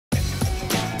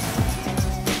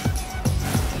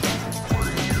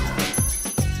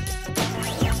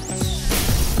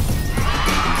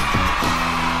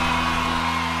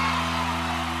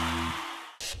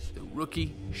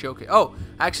Rookie Showcase. Oh,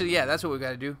 actually, yeah, that's what we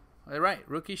got to do. All right,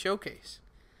 Rookie Showcase.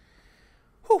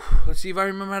 Whew, let's see if I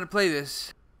remember how to play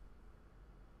this.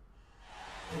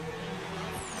 And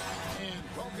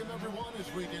welcome everyone as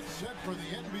we get set for the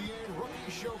NBA Rookie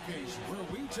Showcase, where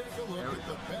we take a look at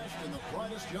the best and the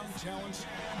brightest young talents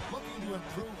looking to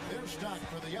improve their stock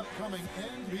for the upcoming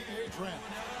NBA draft.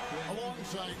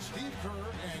 Alongside Steve Kerr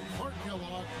and Clark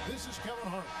Kellogg, this is Kevin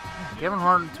Hart. Kevin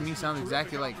Hart to me sounds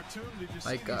exactly like what's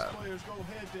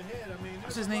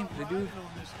his name? The dude?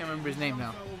 Can't remember his name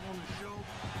now.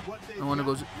 The one that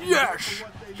goes, yes,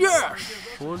 yes.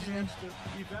 What was his name?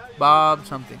 Bob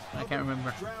something. I can't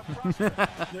remember. I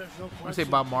want to say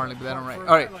Bob Marley, but that don't right.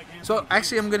 All right. So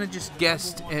actually, I'm gonna just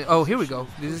guess. Oh, here we go.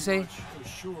 Does it say?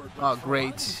 Oh,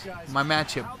 great. My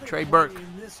matchup, Trey Burke.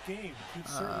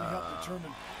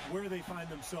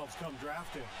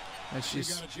 Let's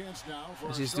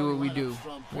just do what we do.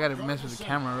 We gotta mess with the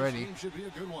camera already.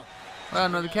 Well,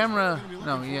 no, the camera.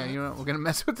 No, yeah, you know, we're gonna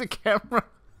mess with the camera.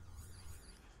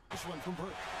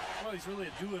 Well, he's really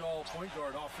a do-it-all point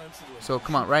guard offensively. So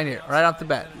come on, right here, right off the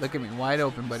bat. Look at me, wide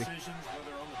open, buddy.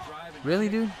 Really,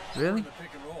 dude? Really?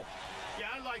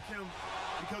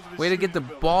 Way to get the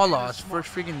ball lost first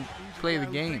freaking play of the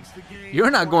game. You're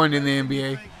not going in the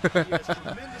NBA.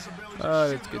 Oh,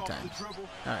 that's good times.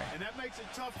 All right.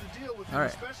 All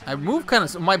right. I moved kind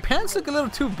of. My pants look a little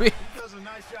too big.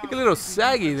 Look a little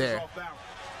saggy there.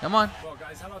 Come on.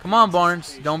 Come on,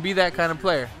 Barnes. Don't be that kind of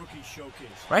player.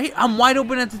 Right? I'm wide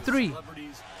open at the 3.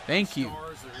 Thank you.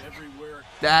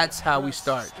 That's how we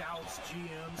start.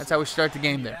 That's how we start the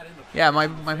game there. Yeah, my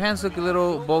pants look a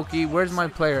little bulky. Where's my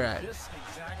player at?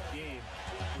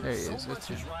 There he is. That's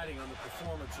him.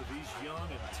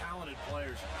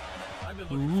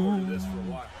 Ooh.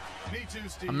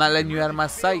 I'm not letting you out of my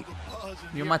sight.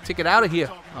 You're my ticket out of here.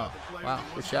 Oh, wow.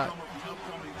 Good shot.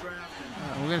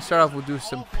 We're going to start off. We'll do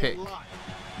some pick.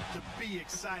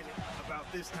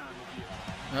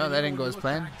 No, that didn't go as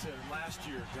planned.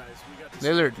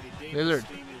 Lillard.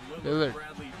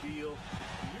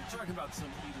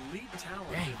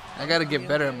 Dang, I got to get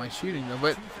better at my shooting, though.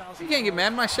 But you can't get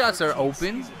mad. My shots are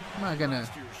open. I'm not going to...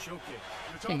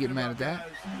 Can't get mad at that.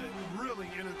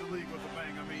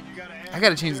 I got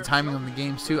to change the timing on the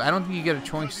games, too. I don't think you get a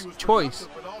choice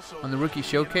on the Rookie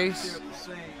Showcase.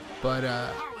 But,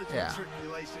 yeah.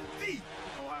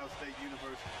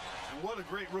 What a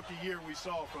great rookie year we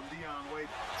saw from Dion Wade.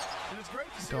 And it's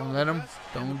great to see. Don't let him.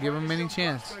 Don't give him any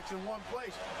chance.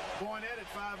 Going at it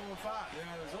 5-on-5.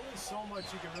 Yeah, there's only so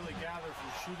much you can really gather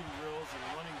from shooting drills and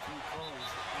running through cones.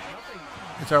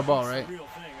 It's our ball, right?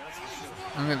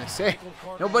 I'm gonna say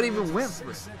nobody even went for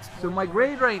it. So my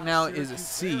grade right now is a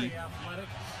C.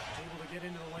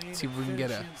 Let's see if we can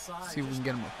get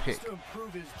him a pick.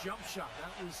 Improve his jump shot.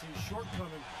 That was his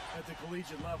shortcoming at the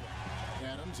collegiate level.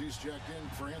 Adams, he's checked in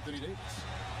for Anthony Davis.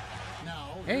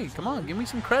 Now, hey, come on, give me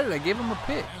some credit. I gave him a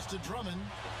pick.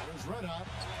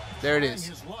 There it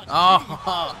is.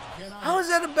 Oh, how is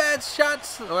that a bad shot?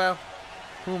 Well,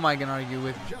 who am I gonna argue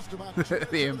with?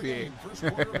 The NBA.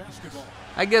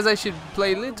 I guess I should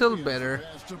play a little better.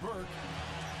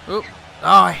 Oop.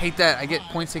 Oh, I hate that. I get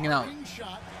points taken out.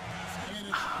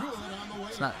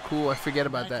 It's not cool. I forget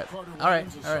about that. All right.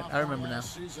 I remember now.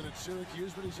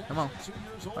 Come on.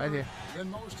 Right here.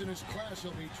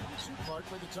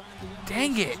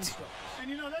 Dang it.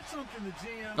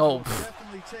 Oh,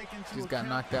 just got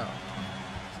knocked out.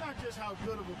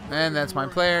 And that's my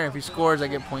player. If he scores, I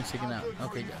get points taken out.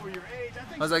 Okay, good.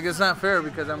 I was like, it's not fair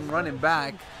because I'm running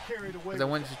back because I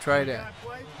went to try to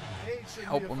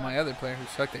help with my other player who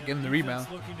sucked at getting the rebound.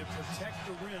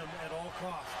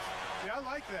 Yeah, I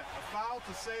like that. A foul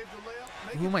to save the layup.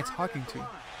 Who am I talking to?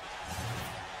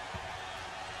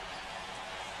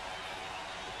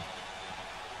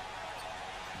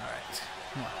 Alright.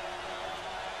 Come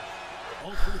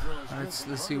on.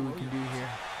 Let's see what we can do here.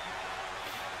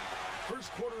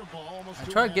 I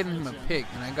tried getting him a pick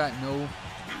and I got no.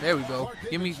 There we go.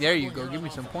 There you go. Give me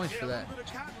some points for that.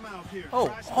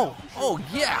 Oh,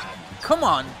 yeah. Come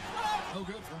on.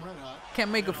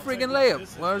 Can't make a friggin' layup.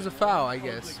 Well, there's a foul, I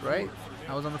guess, right?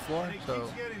 I was on the floor, so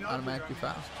automatically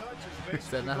foul. Is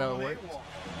that not how it works?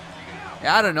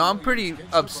 Yeah, I don't know. I'm pretty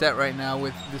upset right now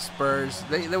with the Spurs.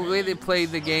 The way they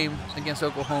played the game against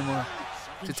Oklahoma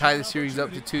to tie the series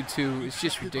up to 2-2 is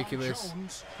just ridiculous.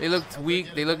 They looked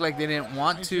weak. They looked like they didn't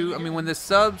want to. I mean, when the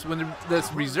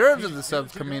reserves of the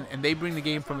subs come in and they bring the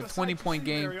game from a 20-point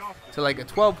game to like a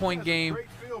 12-point game,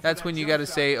 that's when you got to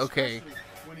say, okay,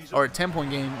 or a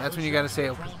 10-point game, that's when you got to say,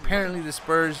 apparently the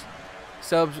Spurs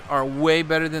subs are way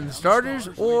better than the starters,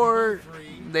 or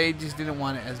they just didn't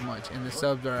want it as much. And the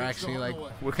subs are actually like,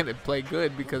 we're going to play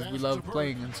good because we love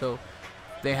playing, and so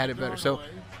they had it better. So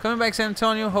coming back San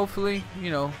Antonio, hopefully,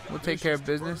 you know, we'll take care of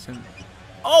business. And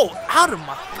oh, out of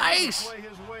my face!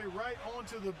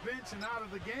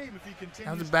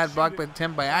 That was a bad block by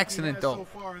attempt by accident, though.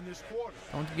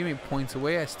 Don't give me points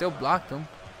away. I still blocked them.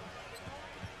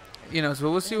 You know,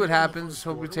 so we'll see what happens.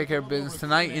 Hope we take care of business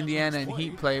tonight. Indiana and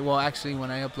Heat play. Well, actually,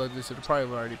 when I upload this, it'll probably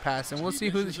have already passed, and we'll see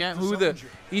who the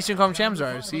Eastern Conference champs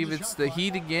are. See if it's the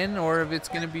Heat again, or if it's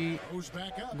gonna be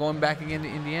going back again to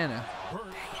Indiana. Dang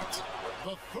it.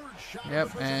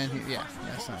 Yep, and yeah,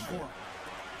 that's not good.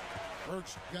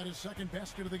 Burks got his second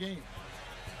basket of the game.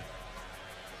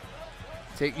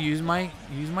 Use my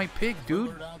pick,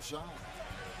 dude.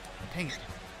 Dang it.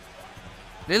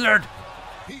 Lillard.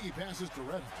 He passes to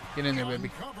Red. Get in there,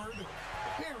 baby.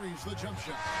 The jump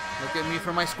shot. Look at me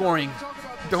for my scoring.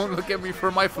 Don't look at me for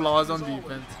my flaws on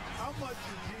defense.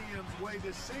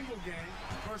 Let's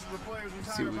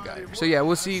see what we got here. So yeah,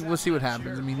 we'll see what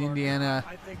happens. I mean, Indiana,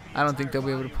 I don't think they'll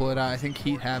be able to pull it out. I think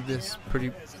Heat have this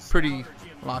pretty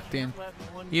locked in.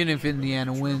 Even if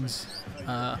Indiana wins,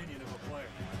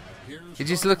 it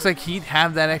just looks like Heat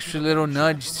have that extra little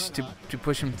nudge to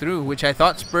push them through, which I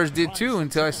thought Spurs did too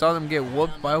until I saw them get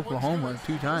whooped by Oklahoma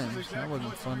 2 times. That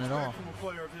wasn't fun at all.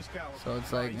 So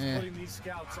it's like, eh.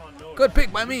 Good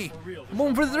pick by me. I'm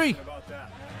going for the 3.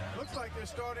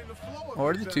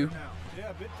 Or the 2.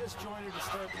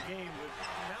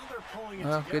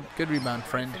 Well, good rebound,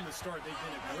 friend.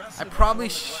 I probably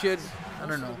should, I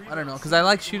don't know, because I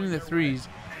like shooting the 3s.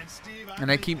 And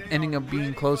I keep ending up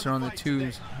being closer on the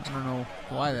 2s. I don't know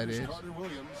why that is.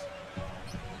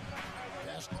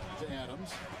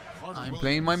 I'm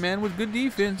playing my man with good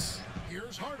defense.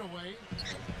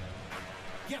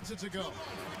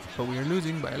 But we are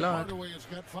losing by a lot.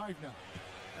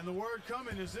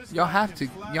 Y'all have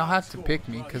to pick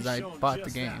me because I bought the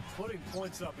game.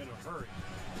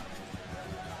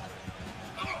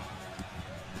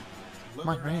 Come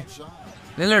on, right here.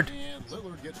 Lillard.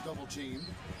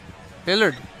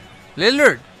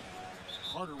 Lillard.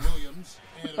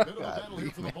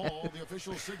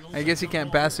 I guess he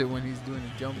can't pass it when he's doing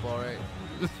a jump ball, right?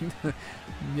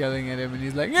 Yelling at him, and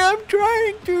he's like, "Yeah, I'm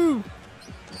trying to."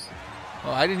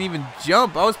 Oh, I didn't even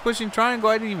jump. I was pushing triangle.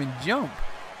 I didn't even jump.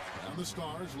 Now the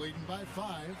Stars leading by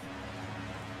 5.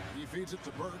 He feeds it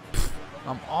to Burke.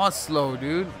 I'm all slow,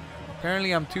 dude.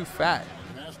 Apparently, I'm too fat.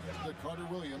 Pass to Carter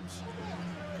Williams.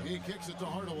 He kicks it to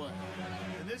Hardaway.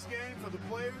 In this game, for the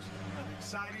players, an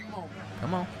exciting moment.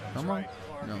 Come on, come on.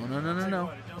 No.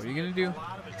 What are you gonna do?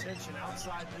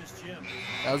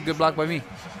 That was a good block by me.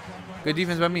 Good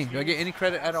defense by me. Do I get any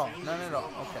credit at all? None at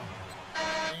all. Okay.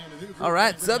 All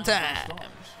right, sub time.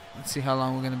 Let's see how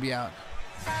long we're gonna be out.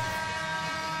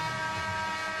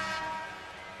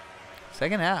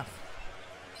 Second half.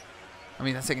 I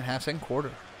mean, not second half, second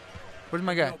quarter. Where's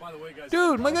my guy?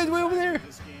 Dude, my guy's way over there.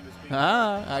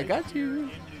 Ah, I got you.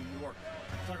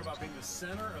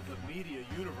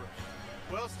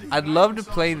 I'd love to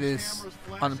play this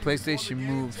on the PlayStation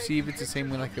Move. See if it's the same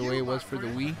way like the way it was for the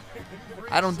Wii.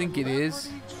 I don't think it is.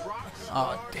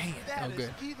 Oh, dang it. Oh,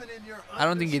 good. I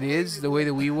don't think it is the way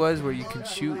the Wii was, where you can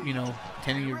shoot, you know,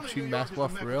 pretending you're shooting basketball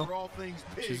for real,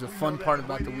 which is a fun part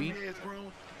about the Wii.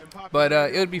 But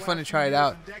it would be fun to try it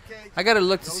out. I gotta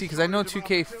look to see, because I know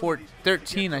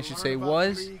 2K13, I should say,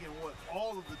 was.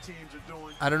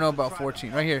 I don't know about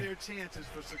 14. Right here.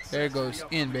 There it goes.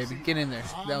 In, baby. Get in there.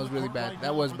 That was really bad.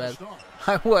 That was bad.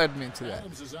 I will admit to that.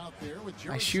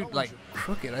 I shoot like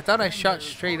crooked. I thought I shot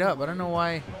straight up. I don't know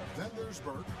why.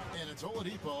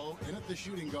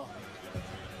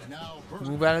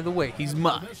 Move out of the way. He's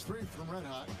mine.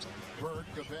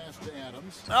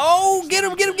 Oh, get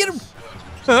him, get him, get him.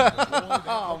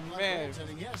 Oh, man.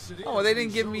 Oh, they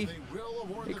didn't give me.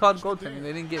 They called goaltending.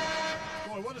 They didn't get me.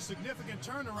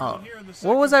 Oh.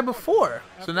 What was I before?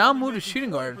 So now I'm moved to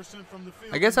shooting guard.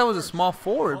 I guess I was a small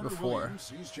forward before.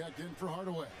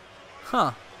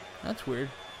 Huh. That's weird.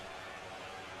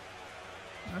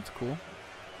 That's cool.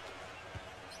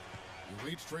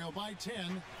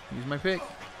 Use my pick.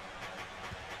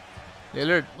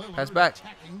 Lillard, pass back.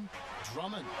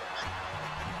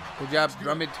 Good job,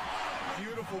 Drummond.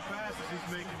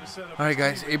 All right,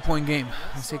 guys, 8-point game.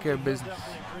 Let's take care of business.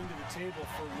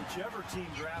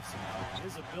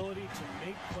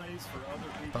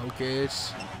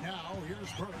 Focus.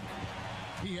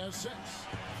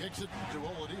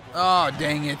 Oh,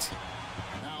 dang it.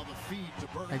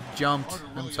 I jumped.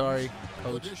 I'm sorry,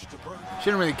 coach.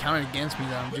 Shouldn't really count it against me,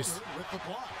 though. I'm just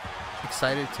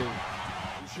excited to.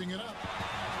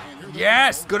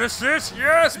 Yes, good assist.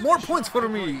 Yes, more points for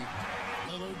me.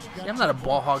 Yeah, I'm not a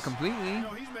ball hog completely.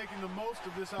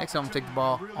 Next time I'm take the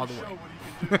ball all the way.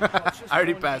 I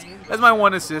already passed. That's my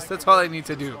one assist. That's all I need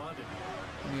to do. I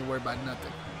don't need to worry about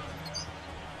nothing.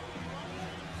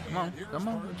 Come on, come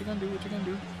on. What you gonna do? What you gonna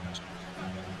do?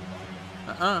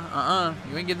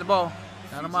 You ain't getting the ball.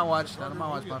 Not on my watch. Not on my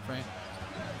watch, my friend.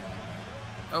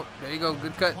 Oh, there you go.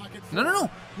 Good cut. No, no, no.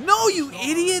 No, you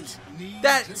idiot.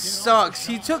 That sucks.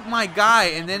 He took my guy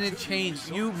and then it changed.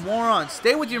 You moron.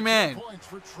 Stay with your man.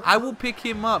 I will pick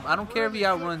him up. I don't care if he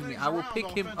outruns me. I will pick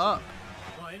him up.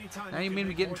 Now you made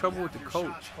me get in trouble with the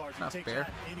coach. It's not fair.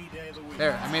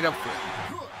 There, I made up for it.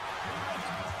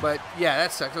 But yeah,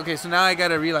 that sucks. Okay, so now I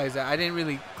gotta realize that I didn't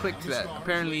really click to that.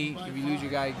 Apparently, if you lose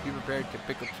your guy, be prepared to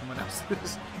pick up someone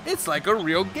else's. It's like a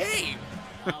real game.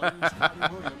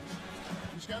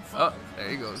 Oh, there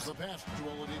he goes.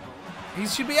 He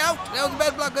should be out. That was a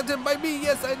bad block attempt by me.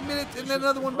 Yes, I admit it. And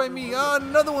another one by me. Oh,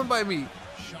 another one by me.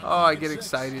 Oh, I get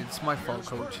excited. It's my fault,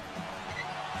 coach.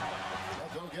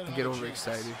 I get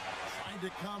overexcited. Trying to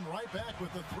come right back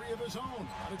with the three of his own,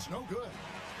 but it's no good.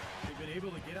 They've been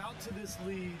able to get out to this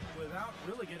lead without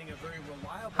really getting a very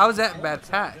reliable. How was that a bad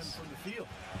pass?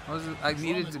 I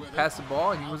needed to pass the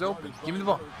ball and he was open. Give me the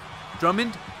ball.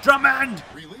 Drummond. Drummond!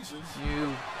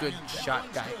 You good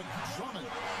shot, guy.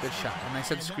 Good shot. And I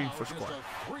set the screen for score.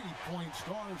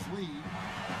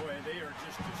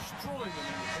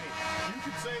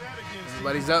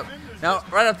 Everybody's up. Now,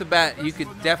 right off the bat, you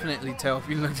could definitely tell if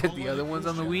you looked at the other ones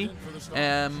on the Wii.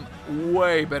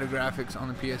 Way better graphics on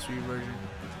the PS3 version.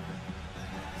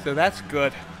 So that's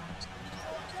good.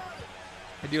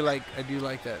 I do like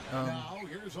that.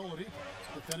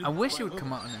 I wish it would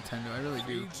come out on Nintendo. I really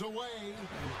do.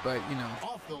 But you know,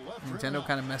 Nintendo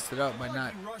kind of messed it up by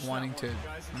not wanting to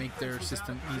make their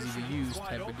system easy to use,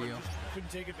 type of deal.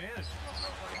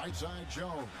 Right side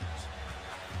Jones.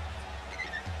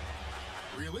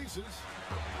 Releases.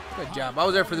 Good job. I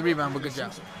was there for the rebound, but good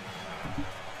job.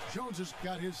 Jones has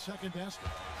got his second basket.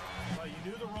 Well, you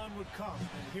knew the run would come,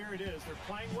 and here it is. They're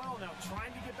playing well now,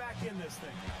 trying to get back in this thing.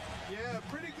 Yeah,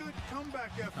 pretty good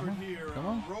comeback effort here. Come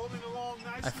on. Rolling along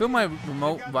nicely. I feel my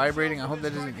remote vibrating. I hope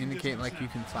that doesn't indicate like you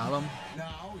can foul him.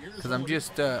 Because I'm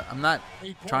just, I'm not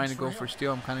trying to go for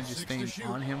steal. I'm kind of just staying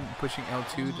on him, pushing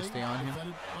L2 to stay on him.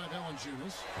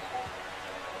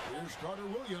 Here's Carter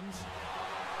Williams.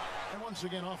 And once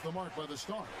again off the mark by the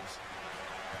Stars.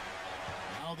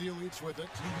 Now the Elites with it.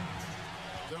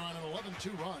 They're on an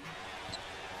 11-2 run.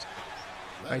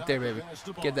 Right there, baby.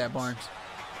 Get that, Barnes.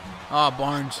 Oh,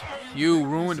 Barnes. You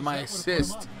ruined my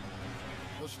assist.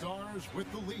 The Stars with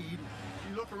the lead.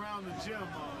 You look around the gym,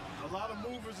 a lot of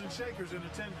movers and shakers in the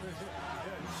 10.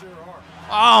 Yeah, sure are.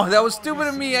 Oh, that was stupid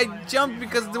of me. I jumped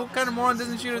because what kind of moron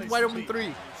doesn't shoot a wide open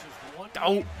three?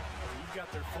 Oh.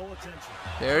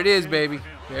 There it is, baby.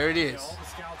 There it is.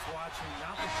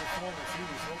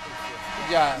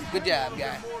 Good job. Good job,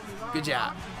 guy. Good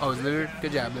job. Oh, it's Lillard?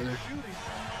 Good job, Lillard.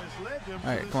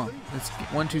 Alright, come on. Let's skip.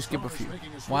 1-2 skip a few.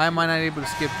 Why am I not able to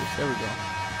skip this? There we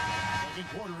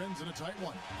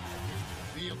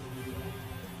go.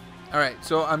 Alright,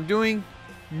 so I'm doing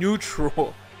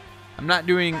neutral. I'm not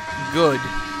doing good,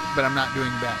 but I'm not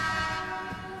doing bad.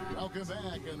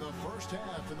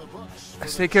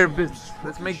 Let's take care of business.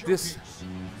 Let's make this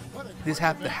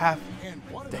half the half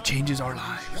that changes our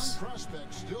lives.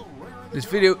 This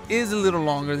video is a little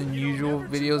longer than usual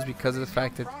videos because of the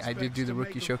fact that I did do the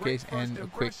rookie showcase and a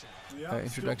quick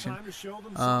introduction.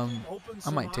 I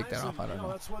might take that off. I don't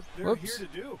know. Whoops.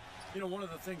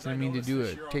 I mean to do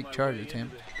a take charge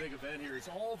attempt.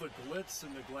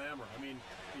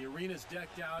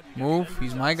 Move.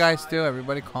 He's my guy still.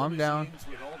 Everybody calm down.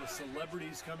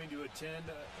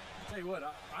 Tell you what,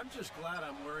 I'm just glad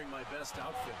I'm wearing my best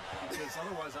outfit because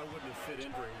otherwise I wouldn't have fit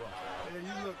in very well. Yeah,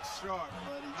 you look sharp,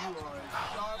 buddy. You are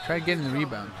sharp. Try getting the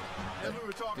rebound. And we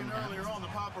were talking earlier on the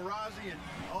paparazzi and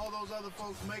all those other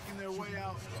folks making their way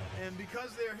out. And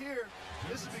because they're here,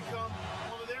 this has become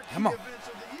one of their key events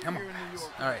of the year here in New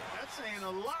York. All right. That's saying a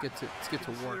lot. Let's get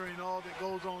to work. Considering all that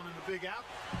goes on in the Big Apple.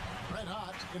 Red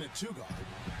hot in a 2-guard.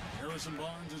 Harrison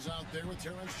Barnes is out there with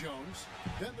Terrence Jones.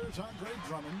 Then there's Andre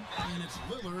Drummond, and it's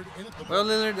Lillard in at the well,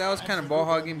 Lillard, that was kind of ball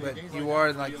hogging, but you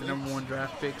are like the #1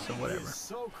 draft pick, so whatever.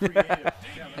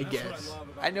 I guess.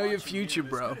 I know your future,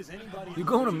 bro. You're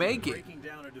going to make it.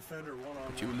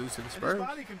 But you would lose to the Spurs.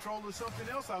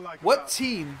 What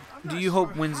team do you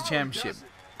hope wins the championship?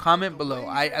 comment below.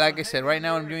 Like I said, right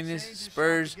now I'm doing this.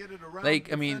 Spurs,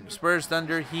 Spurs,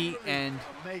 Thunder, Heat, and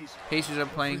Pacers are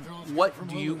playing.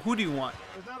 Who do you want?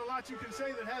 There's not a lot you can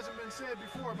say that hasn't been said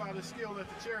before about his skill at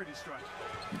the charity stripe.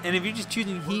 And if you're just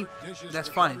choosing Heat, that's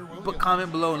fine. But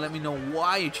comment below and let me know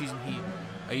why you're choosing Heat.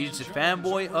 Are you just a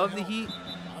fanboy of the Heat?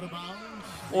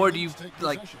 Or do you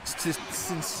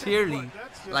sincerely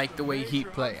like the way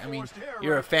Heat play? I mean,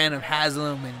 you're a fan of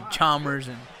Haslam and Chalmers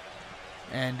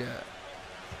and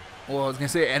well, I was gonna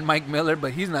say and Mike Miller,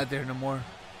 but he's not there no more.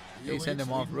 They send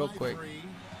him off real quick.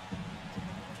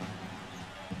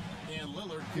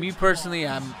 Me personally,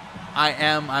 I'm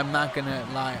not gonna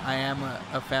lie, I am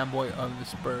a fanboy of the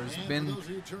Spurs. Been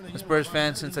a Spurs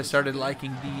fan since I started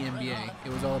liking the NBA.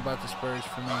 It was all about the Spurs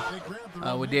for me.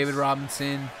 With David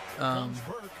Robinson,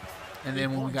 and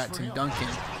then when we got Tim Duncan,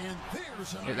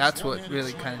 that's what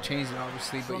really kind of changed it,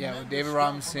 obviously. But yeah, with David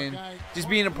Robinson, just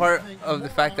being a part of the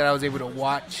fact that I was able to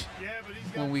watch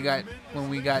when we got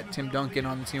Tim Duncan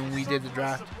on the team when we did the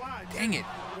draft. Dang it.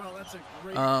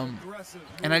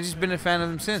 And I've just been a fan of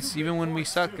them since, even when we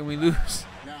suck and we lose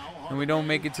and we don't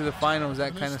make it to the finals,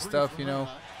 that kind of stuff, you know.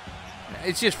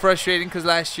 It's just frustrating because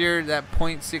last year, that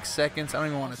 0.6 seconds, I don't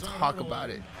even want to talk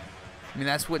about it. I mean,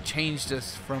 that's what changed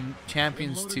us from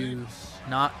champions to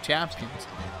not champions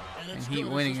and Heat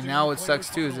winning. And now what sucks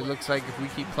too is it looks like if we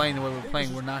keep playing the way we're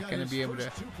playing, we're not going to be able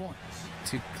to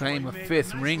claim a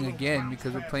 5th ring again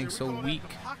because we're playing so weak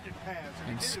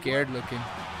and scared looking.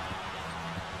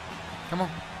 Come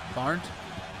on, Barnes.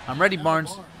 I'm ready,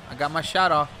 Barnes. I got my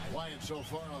shot off. All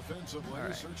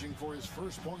right.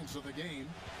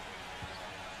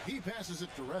 He passes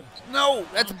it to Red. No,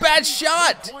 that's a bad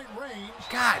shot.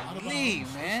 Golly,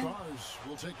 man.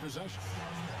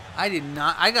 I did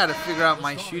not. I got to figure out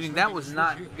my shooting. That was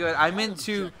not good. I meant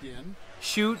to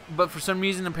shoot, but for some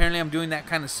reason, apparently, I'm doing that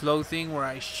kind of slow thing where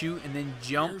I shoot and then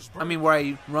jump. I mean, where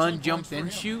I run, jump, then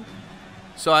shoot.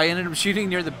 So I ended up shooting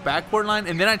near the backboard line,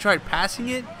 and then I tried passing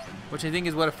it, which I think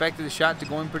is what affected the shot to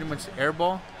going pretty much air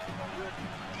ball.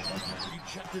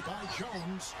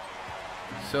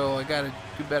 So I gotta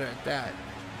do better at that.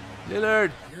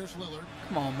 Lillard. Here's Lillard.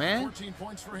 Come on, man. 14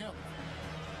 points for him.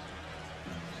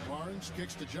 Barnes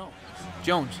kicks to Jones.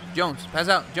 Jones. Pass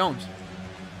out. Jones.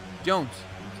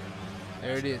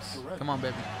 There it is. Come on,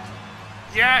 baby.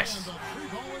 Yes.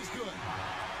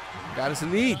 Got us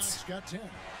elites.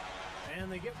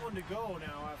 And they get one to go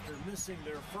now after missing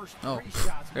their first 3 Oh,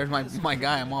 shots. there's my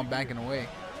guy. I'm all backing away.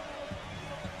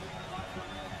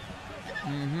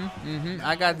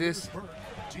 I got this.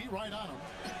 Right on him.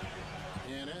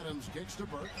 And Adams kicks to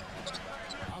Burke.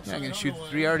 You're not gonna shoot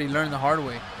 3. I already learned the hard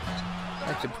way. I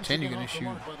have to pretend you're gonna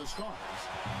shoot.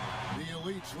 The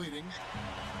elites leading.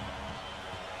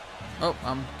 Oh,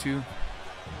 I'm 2.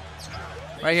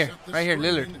 Right here,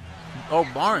 Lillard. Oh,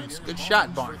 Barnes. Good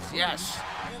shot, Barnes. Yes.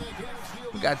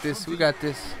 We got this. You know, you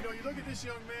look at this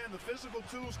young man, the physical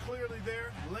tools clearly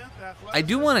there, length, athleticism. I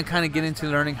do want to kind of get into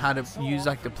learning how to use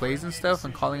like the plays and stuff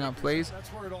and calling out plays.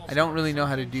 I don't really know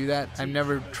how to do that. I've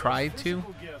never tried to.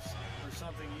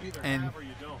 And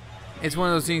it's one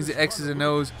of those things, the X's and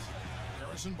O's.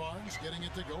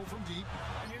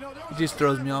 It just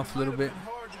throws me off a little bit.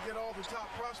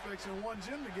 In one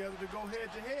gym together to go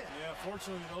head to head. Yeah,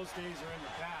 fortunately those days are in the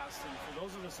past, and for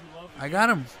those of us who love I got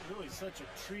him. It's really such a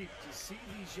treat to see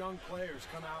these young players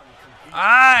come out and compete.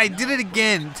 Ah, I did it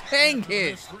again. Dang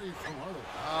it.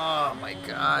 Oh my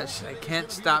gosh, I can't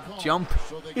stop jumping.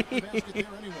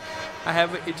 I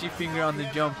have an itchy finger on the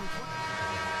jump.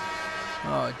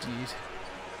 Oh jeez.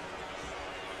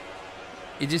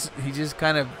 He just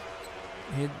kind of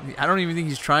I don't even think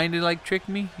he's trying to like trick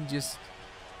me. He just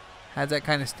has that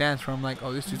kind of stance where I'm like,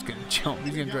 oh, this dude's gonna jump.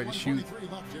 He's gonna try to shoot.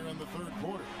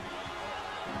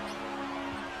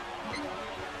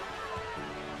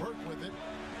 Burke with it.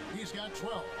 He's got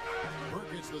 12. Burke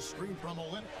gets the screen from a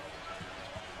limit.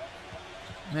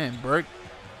 Man, Burke,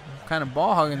 kind of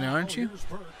ball hogging there, aren't you?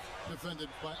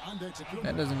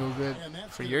 That doesn't go good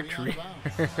for your career.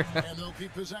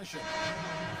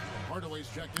 All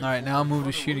right, now I'll move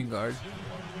to shooting guard.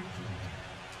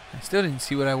 I still didn't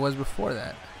see what I was before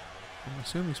that. I'm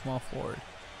assuming small forward.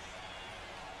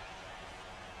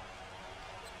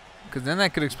 Because then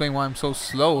that could explain why I'm so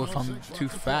slow if I'm too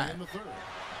fat.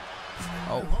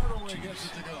 Oh,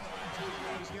 jeez.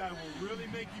 This guy will really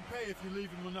make you pay if you leave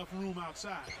him enough room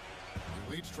outside.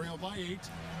 Leads trail by 8.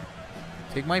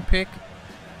 Take my pick.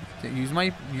 Use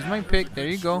my pick. There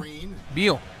you go.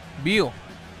 Beal.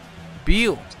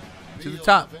 To the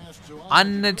top.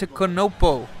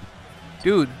 Antetokounmpo.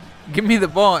 Dude, give me the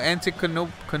ball.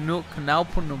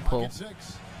 Antetokounmpo.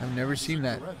 I've never seen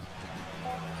that.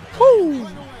 Woo!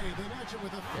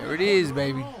 There it is,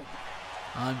 baby.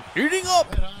 I'm heating up.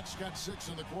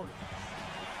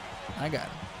 I got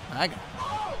it. I got it.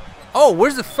 Oh,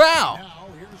 where's the foul?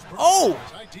 Oh!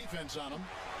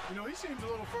 You know, he seems a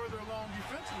little further along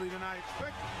defensively than I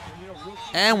expected.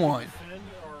 And one.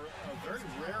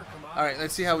 All right,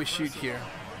 let's see how we shoot here.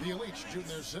 I'm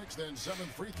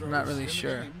not really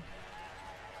sure.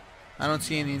 I don't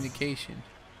see any indication.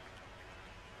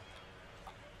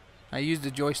 I used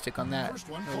the joystick on that. It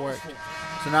worked.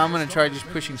 So now I'm going to try just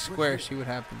pushing square, see what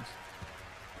happens.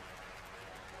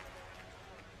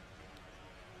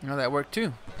 You know, that worked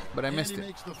too, but I missed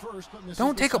it.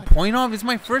 Don't take a point off. It's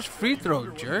my first free throw,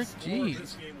 jerk.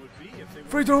 Jeez.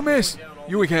 Free throw miss.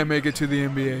 You can't make it to the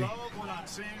NBA.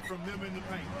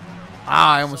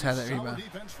 Ah, I almost had that rebound.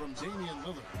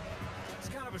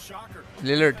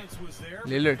 Lillard.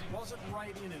 Lillard.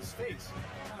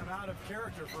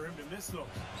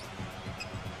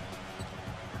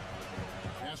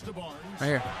 Right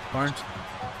here. Barnes.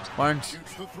 Barnes.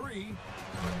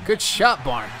 Good shot,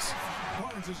 Barnes.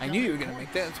 I knew you were going to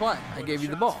make that. That's why I gave you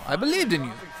the ball. I believed in you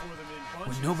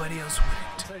when nobody else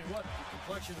wouldn't.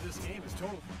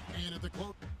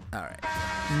 All right.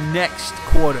 Next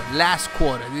quarter. Last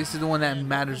quarter. This is the one that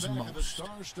matters most.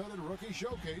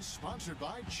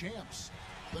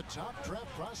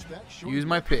 Use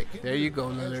my pick. There you go,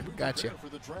 Lillard. Gotcha.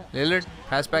 Lillard,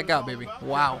 pass back out, baby.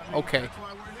 Wow. Okay.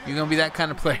 You're going to be that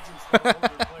kind of player.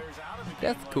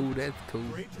 That's cool. That's cool.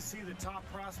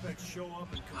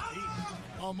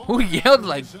 Who yelled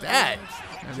like that?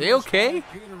 Are they okay?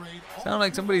 Sound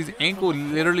like somebody's ankle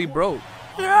literally broke.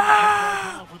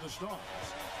 Ah!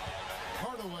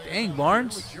 Dang,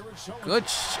 Barnes. Good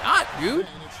shot, dude.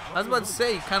 I was about to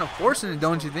say, kind of forcing it,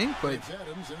 don't you think? But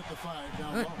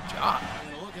good job.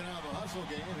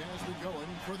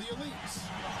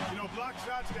 You know, block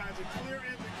shots, guys, a clear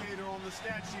indicator on the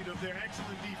stat sheet of their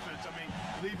excellent defense. I mean,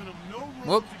 leaving them no room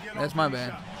Whoop, to get that's off my the bad.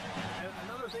 shot.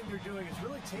 Another thing they're doing is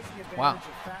really taking advantage Wow, of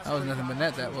fast that was nothing but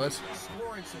net, that was.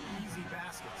 scoring some easy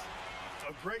baskets.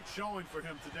 A great showing for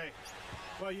him today.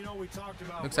 Well, you know, we talked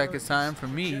about looks like it's time for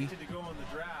me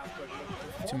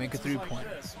to make a three-pointer.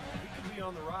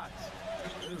 Like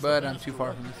but I'm too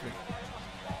far from the three.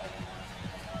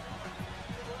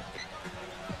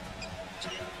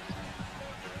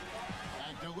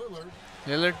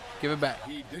 Lillard, give it back.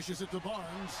 He dishes it to Barnes.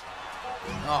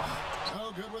 Oh,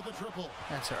 No good with the triple.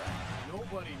 that's all right.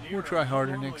 Nobody near We'll try him.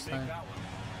 harder Normally next make time. that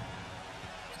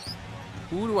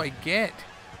one. Who do I get?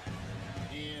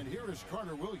 And here is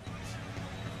Carter Williams.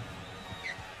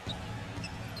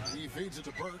 He feeds it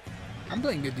to Burke. I'm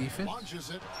playing good defense. Launches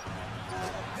it.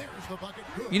 There's the bucket.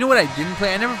 Good. You know what I didn't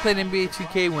play? I never played NBA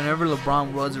 2K whenever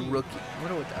LeBron was a rookie. I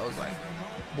wonder what that was like.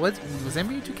 Was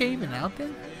NBA 2K even out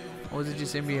then? Or was it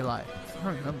just NBA Live? I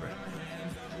don't remember.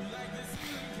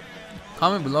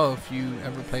 Comment below if you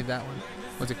ever played that one.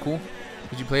 Was it cool?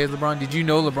 Did you play as LeBron? Did you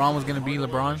know LeBron was going to be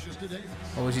LeBron?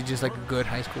 Or was he just like a good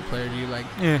high school player? Do you like,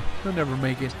 he'll never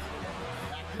make it?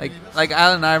 Like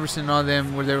Allen Iverson and all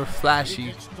them where they were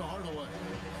flashy.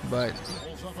 But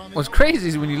what's crazy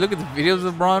is when you look at the videos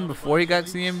of LeBron before he got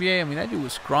to the NBA, I mean, that dude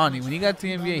was scrawny. When he got to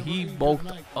the NBA, he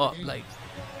bulked up. Like,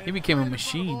 he became a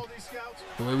machine.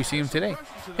 The way we see him today.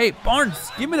 Hey,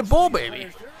 Barnes, give me the ball, baby.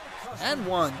 And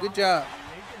one. Good job.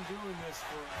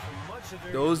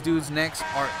 Those dudes' necks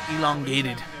are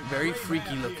elongated. Very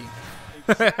freaky looking.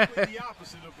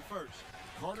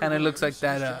 Kind of looks like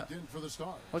that,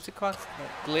 what's it called?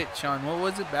 That glitch on, what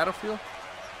was it, Battlefield?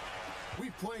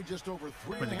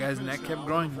 Where the guy's neck kept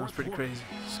growing. That was pretty crazy.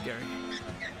 Scary.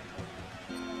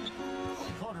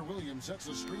 Carter Williams sets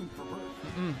a screen for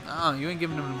Burke. You ain't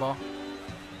giving him the ball.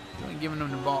 You ain't giving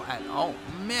him the ball at all.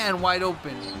 Man, wide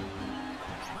open.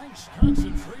 Nice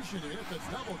concentration to hit the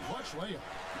double clutch layup.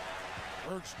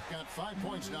 Burke's got 5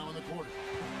 points now in the quarter.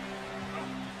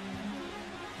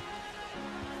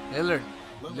 Lillard.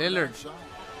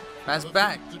 Pass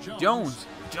back. Jones.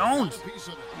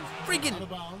 Freaking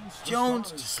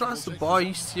Jones just lost the ball. Are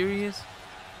you serious?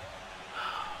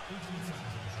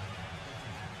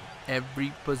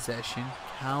 Every possession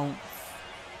counts.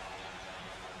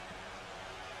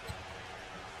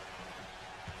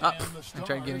 I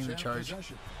tried getting the charge,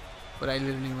 but I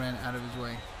literally ran out of his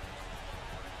way.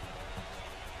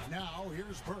 Now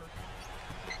here's Burke.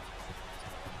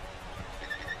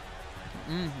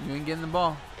 You ain't getting the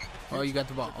ball. Oh, you got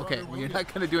the ball. Okay, well, you're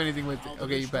not gonna do anything with it.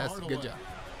 Okay, you passed it. Good job.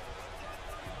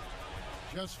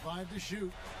 Just 5 to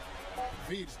shoot.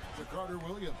 Feeds to Carter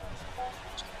Williams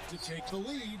to take the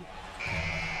lead.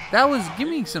 That was, give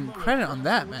me some credit on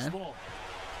that, man.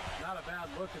 Not a bad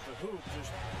look at the hoop,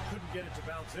 just couldn't get it to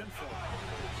bounce in for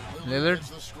him. Lillard.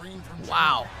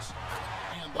 Wow.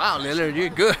 Wow, Lillard, you're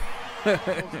good.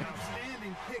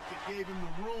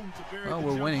 Well,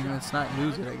 we're winning. Let's not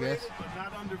lose it, I guess.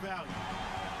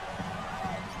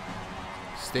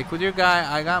 Stick with your guy.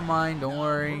 I got mine. Don't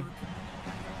worry.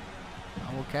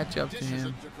 I will catch up to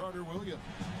him.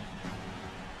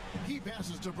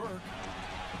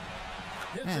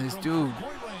 Man, this dude.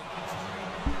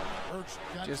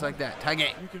 Just like that. Tie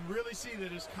game. You can really see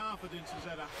that his confidence is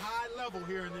at a high level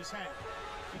here in this half.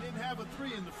 He didn't have a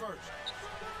 3 in the first.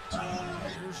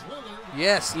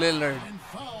 Yes, Lillard.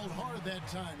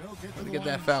 Let Let me get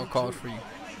that foul called for you.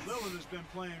 Lillard has been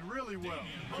playing really well.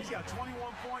 He's got 21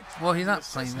 points. Well, he's not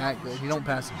playing that good. He don't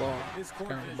pass the ball.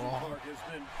 Turn the ball.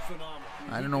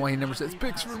 I don't know why he never says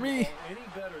picks for me. Any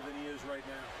better than he is right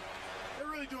now. They're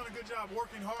really doing a good job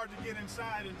working hard to get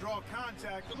inside and draw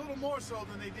contact, a little more so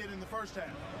than they did in the first half.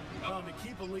 To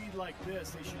keep a lead like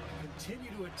this, they should continue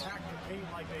to attack the paint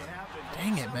like they have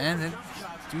been. Dang it, man. That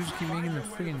dudes keep making the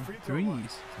friggin'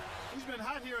 threes. He's been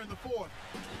hot here in the fourth,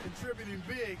 contributing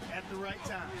big at the right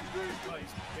time.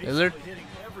 Lillard,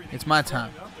 it's my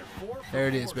time. There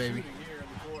it is, baby.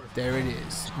 There it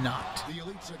is. Not.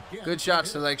 Good shot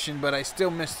selection, but I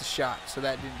still missed the shot, so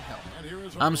that didn't help.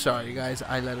 I'm sorry, guys.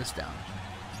 I let us down.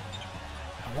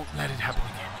 I won't let it happen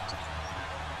again.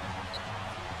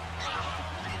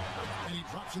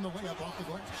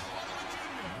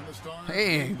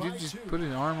 Hey, dude just put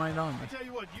an arm right on me. I tell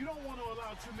you what, you don't want to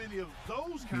allow too many of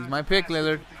those He's my pick,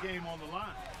 Lillard.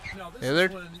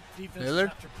 Lillard.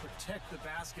 Lillard.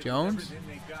 Jones.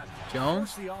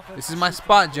 Jones. This is my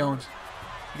spot, Jones.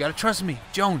 You gotta trust me,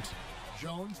 Jones.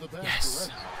 Yes.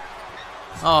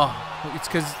 Oh, it's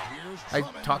because I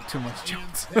talked too much,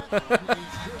 Jones.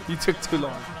 You took too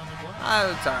long.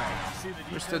 It's alright.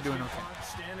 We're still doing okay.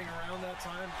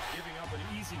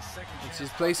 Let's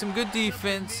just play some good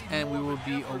defense, and we will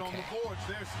be okay.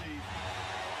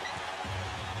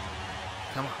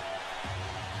 Come on.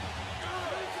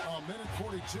 A minute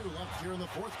 42 left here in the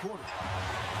fourth quarter.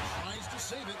 Tries to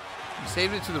save it. You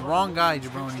saved it to the wrong guy,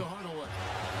 Jabroni.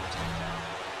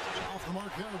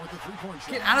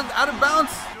 Get out of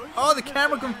bounds. Oh, the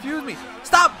camera confused me.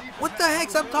 Stop. What the heck?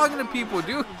 Stop talking to people,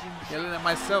 dude. Yelling at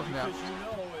myself now.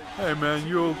 Hey, man,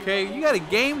 you okay? You got a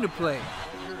game to play.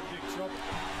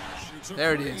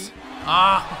 There it is.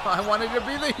 Ah, I wanted to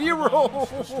be the hero.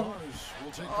 Oh,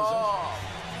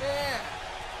 man.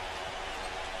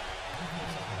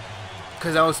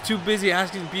 Because I was too busy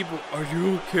asking people, are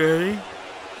you okay?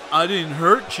 I didn't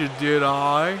hurt you, did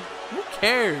I? Who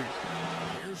cares?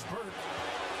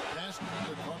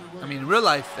 I mean, in real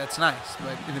life, that's nice.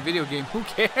 But in the video game, who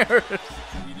cares?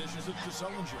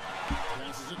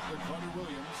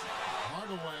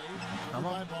 Come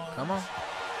on. Come on.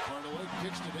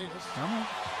 Come on.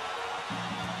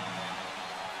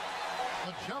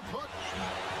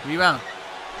 Rebound.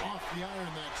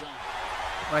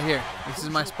 Right here. This is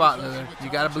my spot, Lillard. You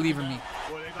gotta believe in me.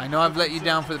 I know I've let you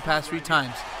down for the past 3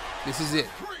 times. This is it.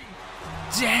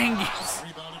 Dang it.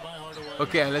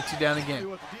 Okay, I let you down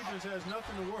again.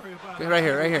 Okay, right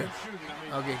here, right here.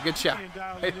 Okay, good shot.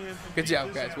 Good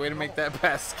job, guys. Way to make that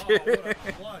basket.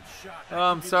 Oh,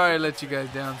 I'm sorry I let you guys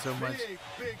down so much.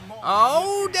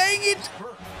 Oh, dang it.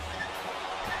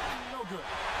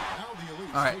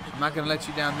 Alright, I'm not going to let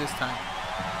you down this time.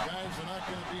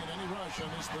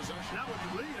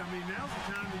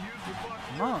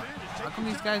 Come on. How come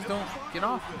these guys don't get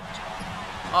off?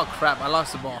 Oh, crap. I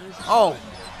lost the ball. Oh.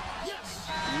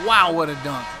 Wow, what a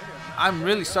dunk. I'm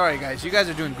really sorry, guys. You guys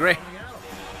are doing great.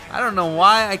 I don't know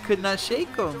why I could not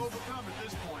shake them.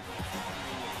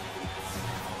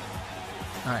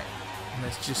 Alright,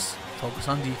 let's just focus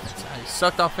on defense. I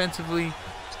sucked offensively,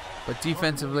 but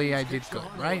defensively I did good,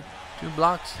 right? 2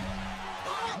 blocks.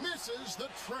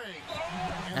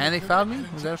 And they fouled me?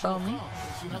 Was that a foul on me?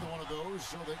 No.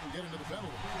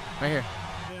 Right here.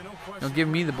 Don't give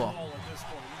me the ball.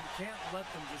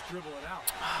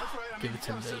 Give it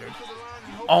to Lillard.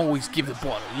 Always give the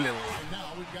ball to Lillard.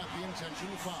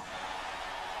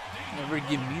 Never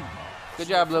give me the ball. Good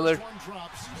job, Lillard.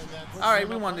 Alright,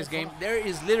 we won this game. There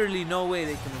is literally no way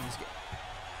they can win this game.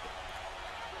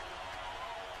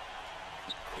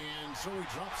 And so he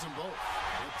drops them both.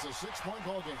 It's a 6-point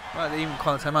ball game. Well, they even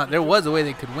call a timeout. There was a way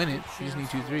they could win it. You just need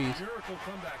 2 threes.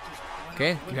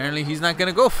 Okay, apparently he's not going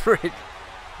to go for it.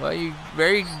 Well, you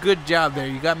very good job there.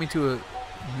 You got me to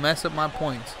mess up my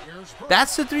points.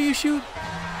 That's the 3 you shoot?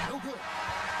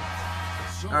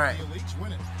 Alright.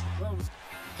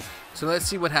 So let's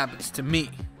see what happens to me.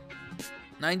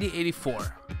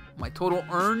 90-84. My total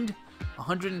earned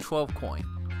 112 coin.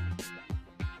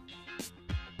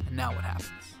 And now what happens?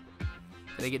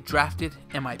 Did I get drafted?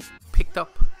 Am I picked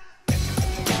up?